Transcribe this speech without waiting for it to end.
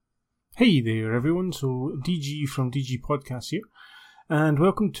Hey there everyone, so DG from DG Podcast here, and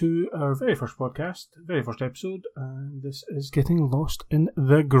welcome to our very first podcast, very first episode, and this is Getting Lost in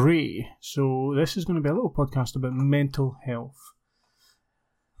the Grey. So this is going to be a little podcast about mental health.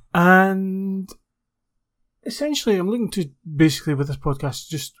 And essentially I'm looking to, basically with this podcast,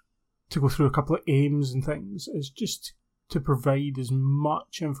 just to go through a couple of aims and things, is just to provide as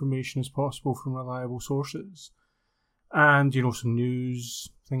much information as possible from reliable sources. And, some news,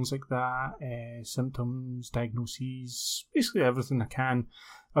 things like that, symptoms, diagnoses, basically everything I can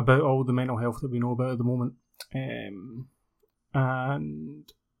about all the mental health that we know about at the moment. And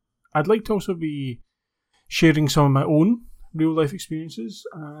I'd like to also be sharing some of my own real life experiences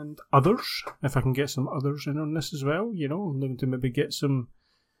and others, if I can get some others in on this as well. I'm looking to maybe get some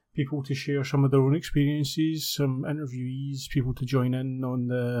people to share some of their own experiences, some interviewees, people to join in on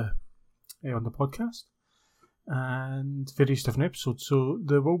the podcast. And various different episodes. So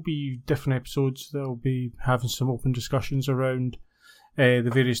there will be different episodes that will be having some open discussions around the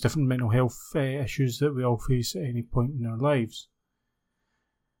various different mental health issues that we all face at any point in our lives.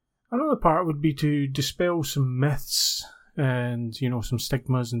 Another part would be to dispel some myths and, some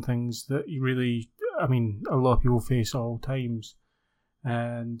stigmas and things that a lot of people face at all times.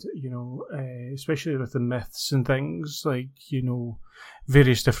 And, especially with the myths and things like,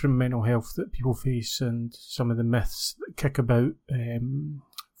 various different mental health that people face and some of the myths that kick about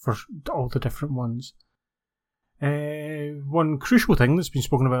for all the different ones. One crucial thing that's been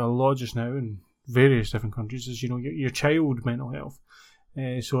spoken about a lot just now in various different countries is, your child mental health.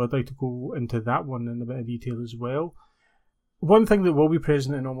 So I'd like to go into that one in a bit of detail as well. One thing that will be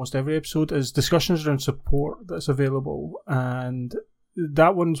present in almost every episode is discussions around support that's available, and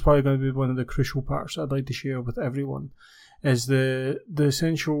that one's probably going to be one of the crucial parts I'd like to share with everyone, is the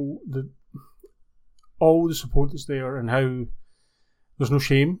essential, all the support that's there, and how there's no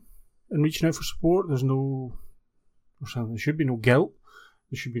shame in reaching out for support. There should be no guilt,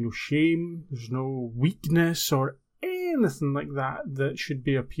 there should be no shame, there's no weakness or anything like that should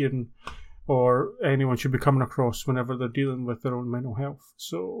be appearing or anyone should be coming across whenever they're dealing with their own mental health.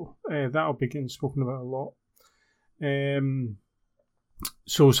 So that'll be getting spoken about a lot.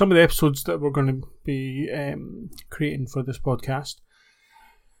 So some of the episodes that we're going to be creating for this podcast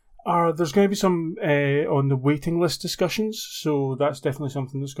there's going to be some on the waiting list discussions. So that's definitely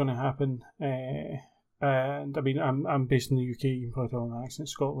something that's going to happen. And I'm based in the UK. You can probably tell my accent,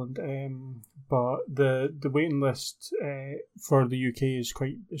 Scotland. But the waiting list for the UK is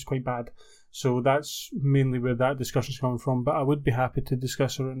quite bad. So that's mainly where that discussion's coming from. But I would be happy to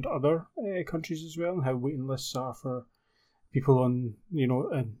discuss around other countries as well and how waiting lists are for people on,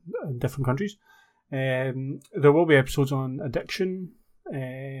 in different countries. There will be episodes on addiction,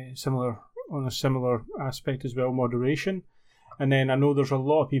 on a similar aspect as well, moderation. And then I know there's a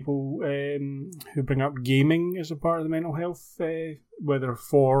lot of people who bring up gaming as a part of the mental health, whether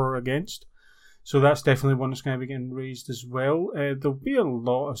for or against. So that's definitely one that's going to be getting raised as well. There'll be a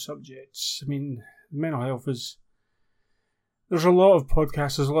lot of subjects. Mental health there's a lot of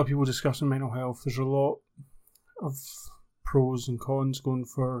podcasts, there's a lot of people discussing mental health, there's a lot of pros and cons going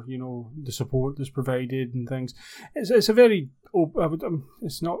for, the support that's provided and things. It's a very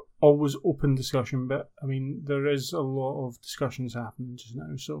it's not always open discussion, but there is a lot of discussions happening just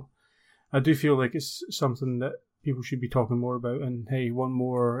now. So I do feel like it's something that people should be talking more about. And hey, one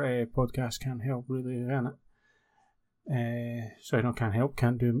more podcast can't help, really, can it?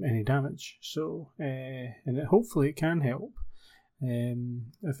 Can't do any damage. So hopefully it can help.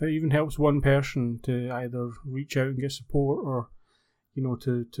 If it even helps one person to either reach out and get support, or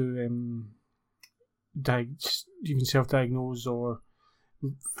to even self-diagnose, or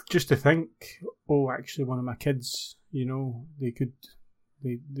just to think, actually one of my kids,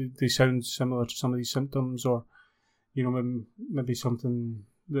 they sound similar to some of these symptoms, or maybe something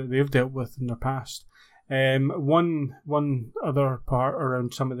that they've dealt with in their past. One other part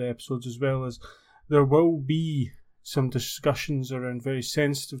around some of the episodes as well is there will be some discussions around very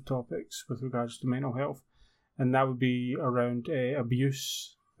sensitive topics with regards to mental health, and that would be around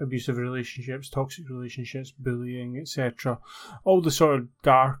abusive relationships, toxic relationships, bullying, etc. All the sort of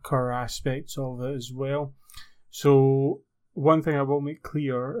darker aspects of it as well. So one thing I will make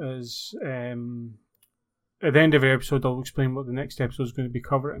clear is at the end of every episode I'll explain what the next episode is going to be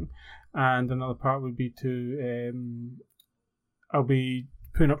covering, and another part would be to I'll be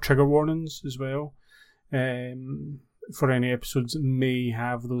putting up trigger warnings as well for any episodes that may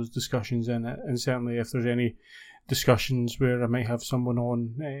have those discussions in it, and certainly if there's any discussions where I might have someone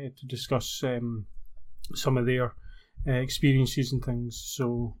on to discuss some of their experiences and things.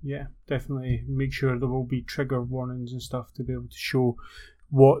 So yeah, definitely make sure there will be trigger warnings and stuff to be able to show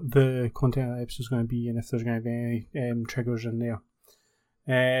what the content of the episode is going to be and if there's going to be any triggers in there.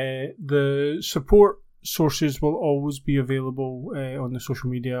 The support sources will always be available on the social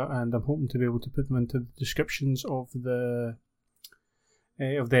media, and I'm hoping to be able to put them into the descriptions of the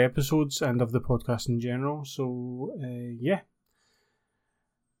episodes and of the podcast in general. So yeah,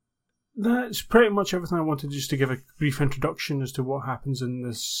 that's pretty much everything I wanted, just to give a brief introduction as to what happens in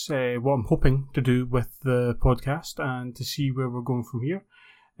this, what I'm hoping to do with the podcast, and to see where we're going from here.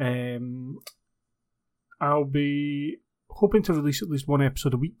 I'll be hoping to release at least one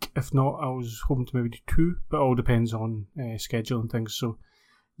episode a week. If not, I was hoping to maybe do 2, but it all depends on schedule and things. So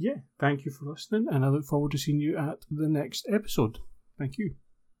yeah, thank you for listening, and I look forward to seeing you at the next episode. Thank you.